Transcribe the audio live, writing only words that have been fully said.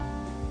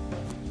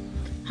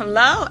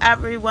Hello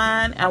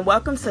everyone, and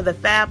welcome to the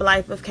Fab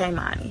Life of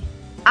Kaimani.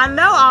 I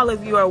know all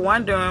of you are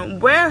wondering,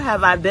 where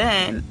have I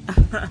been?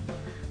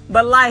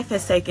 But life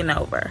has taken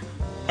over.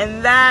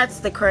 And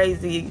that's the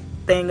crazy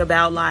thing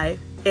about life.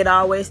 It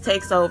always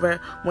takes over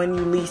when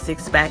you least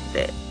expect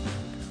it.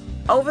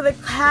 Over the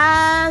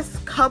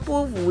past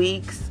couple of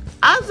weeks,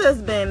 I've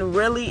just been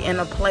really in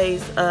a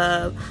place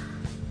of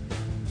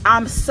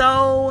I'm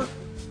so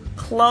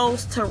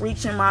close to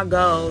reaching my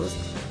goals,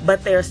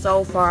 but they're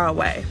so far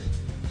away.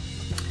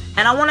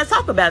 And I want to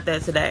talk about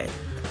that today.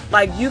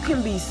 Like, you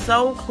can be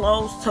so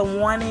close to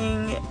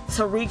wanting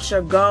to reach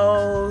your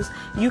goals.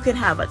 You can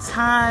have a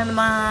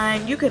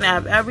timeline. You can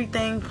have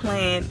everything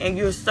planned and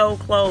you're so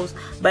close,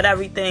 but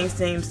everything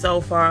seems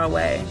so far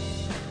away.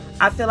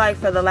 I feel like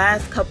for the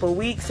last couple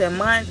weeks and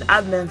months,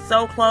 I've been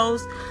so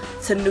close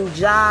to new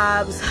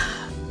jobs,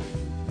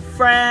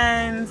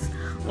 friends.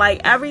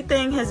 Like,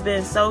 everything has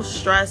been so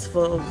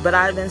stressful, but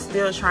I've been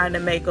still trying to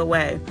make a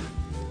way.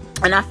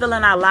 And I feel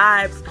in our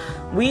lives,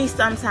 I'm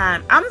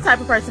the type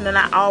of person that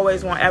I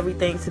always want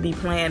everything to be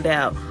planned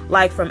out.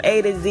 Like from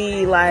A to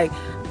Z, like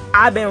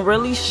I've been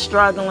really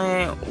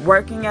struggling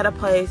working at a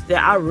place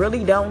that I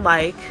really don't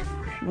like.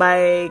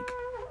 Like,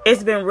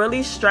 it's been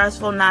really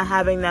stressful not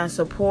having that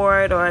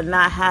support or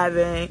not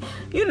having,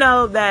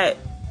 that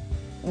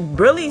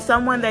really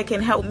someone that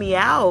can help me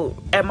out.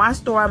 At my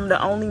store, I'm the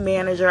only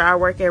manager. I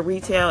work at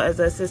retail as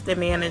an assistant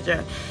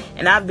manager.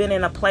 And I've been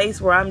in a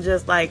place where I'm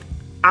just like,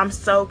 I'm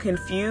so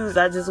confused.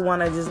 I just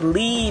want to just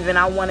leave and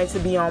I want it to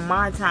be on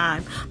my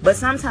time. But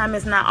sometimes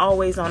it's not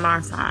always on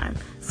our time.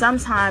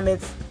 Sometimes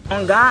it's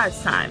on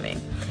God's timing.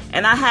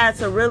 And I had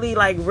to really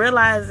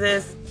realize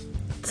this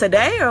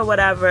today or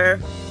whatever.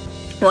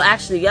 Well,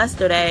 actually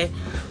yesterday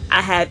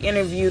I had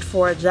interviewed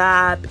for a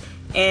job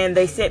and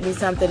they sent me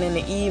something in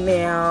the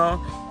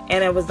email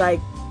and it was like,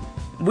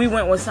 we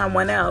went with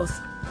someone else.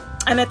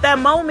 And at that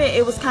moment,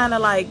 it was kind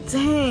of like,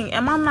 dang,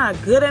 am I not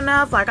good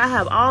enough? Like, I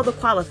have all the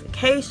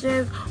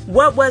qualifications.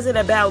 What was it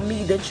about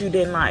me that you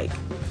didn't like?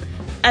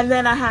 And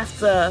then I have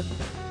to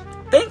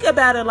think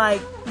about it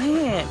like,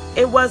 man,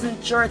 it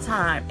wasn't your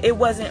time. It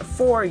wasn't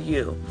for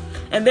you.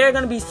 And there are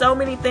going to be so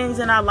many things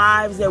in our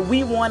lives that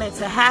we wanted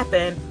to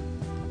happen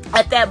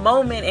at that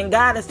moment. And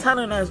God is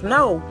telling us,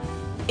 no,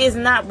 it's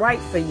not right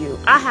for you.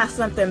 I have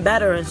something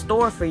better in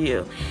store for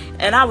you.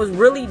 And I was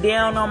really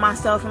down on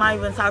myself, and I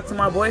even talked to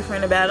my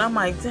boyfriend about it. I'm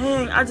like,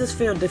 dang, I just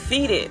feel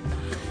defeated.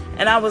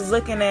 And I was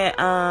looking at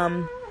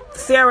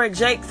Sarah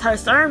Jakes, her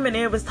sermon,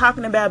 and it was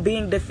talking about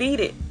being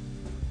defeated.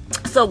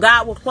 So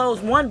God will close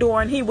one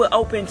door and he will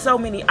open so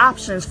many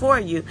options for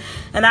you.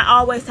 And I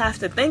always have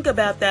to think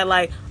about that,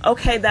 like,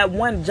 okay, that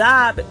one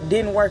job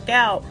didn't work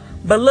out,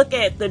 but look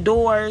at the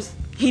doors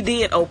he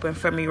did open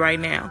for me right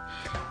now.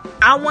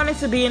 I wanted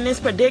to be in this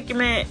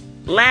predicament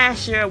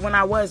last year when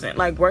I wasn't,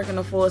 like, working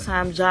a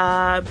full-time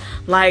job,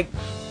 like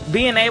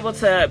being able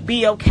to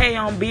be okay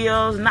on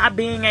bills, not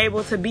being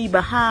able to be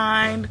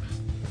behind.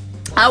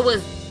 I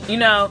was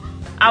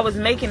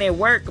making it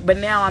work, but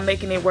now I'm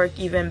making it work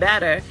even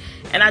better.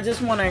 And I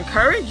just want to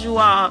encourage you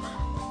all,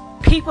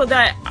 people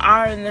that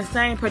are in the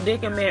same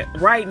predicament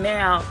right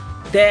now,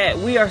 that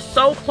we are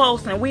so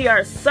close and we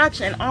are such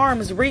an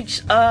arm's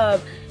reach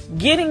of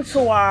getting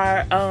to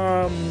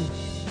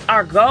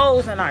our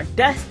goals and our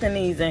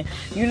destinies. And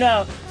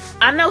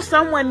I know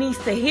someone needs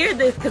to hear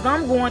this because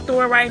I'm going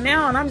through it right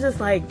now, and I'm just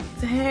like,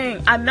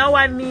 dang, I know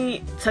I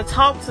need to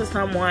talk to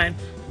someone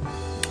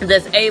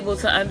that's able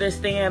to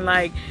understand,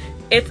 like,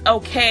 it's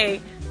okay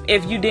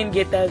if you didn't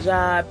get that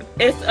job.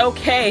 It's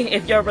okay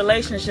if your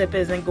relationship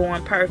isn't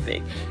going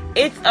perfect.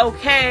 It's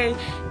okay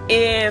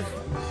if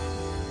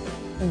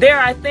there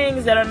are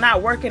things that are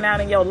not working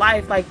out in your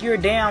life, like you're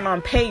down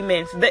on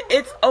payments.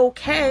 It's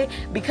okay,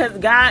 because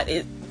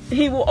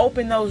He will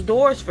open those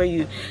doors for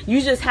you.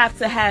 You just have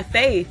to have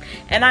faith.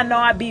 And I know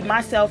I beat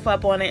myself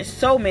up on it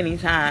so many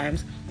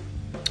times,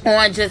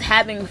 on just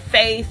having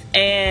faith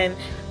and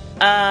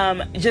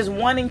just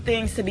wanting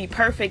things to be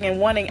perfect and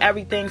wanting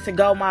everything to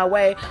go my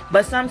way.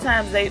 But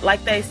sometimes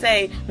they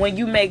say, when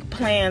you make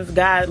plans,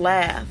 God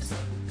laughs.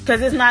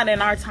 Because it's not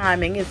in our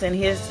timing, it's in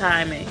his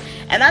timing.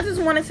 And I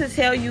just wanted to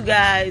tell you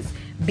guys,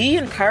 be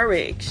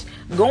encouraged.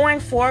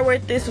 Going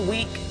forward this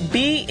week,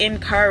 be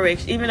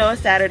encouraged. Even though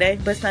it's Saturday,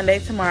 but Sunday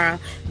tomorrow.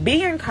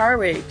 Be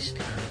encouraged.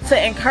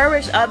 To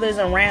encourage others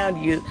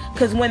around you.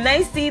 Because when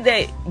they see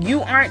that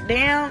you aren't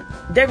down,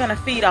 they're going to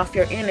feed off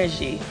your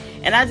energy.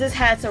 And I just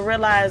had to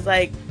realize,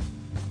 like,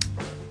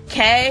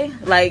 okay,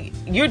 like,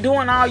 you're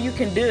doing all you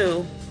can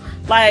do.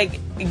 Like,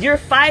 you're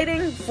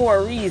fighting for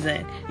a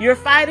reason. You're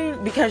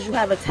fighting because you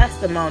have a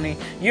testimony.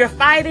 You're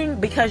fighting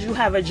because you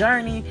have a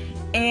journey,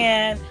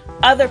 and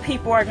other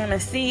people are going to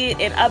see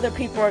it, and other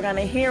people are going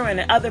to hear it,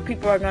 and other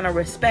people are going to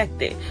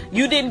respect it.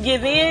 You didn't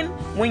give in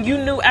when you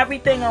knew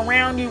everything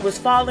around you was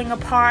falling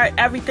apart,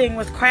 everything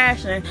was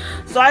crashing.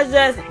 So I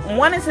just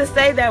wanted to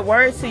say that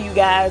word to you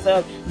guys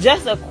of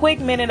just a quick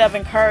minute of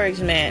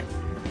encouragement.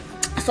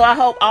 So I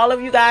hope all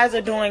of you guys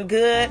are doing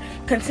good.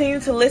 Continue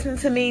to listen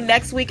to me.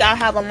 Next week, I'll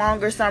have a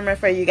longer sermon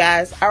for you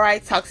guys. All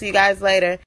right, talk to you guys later.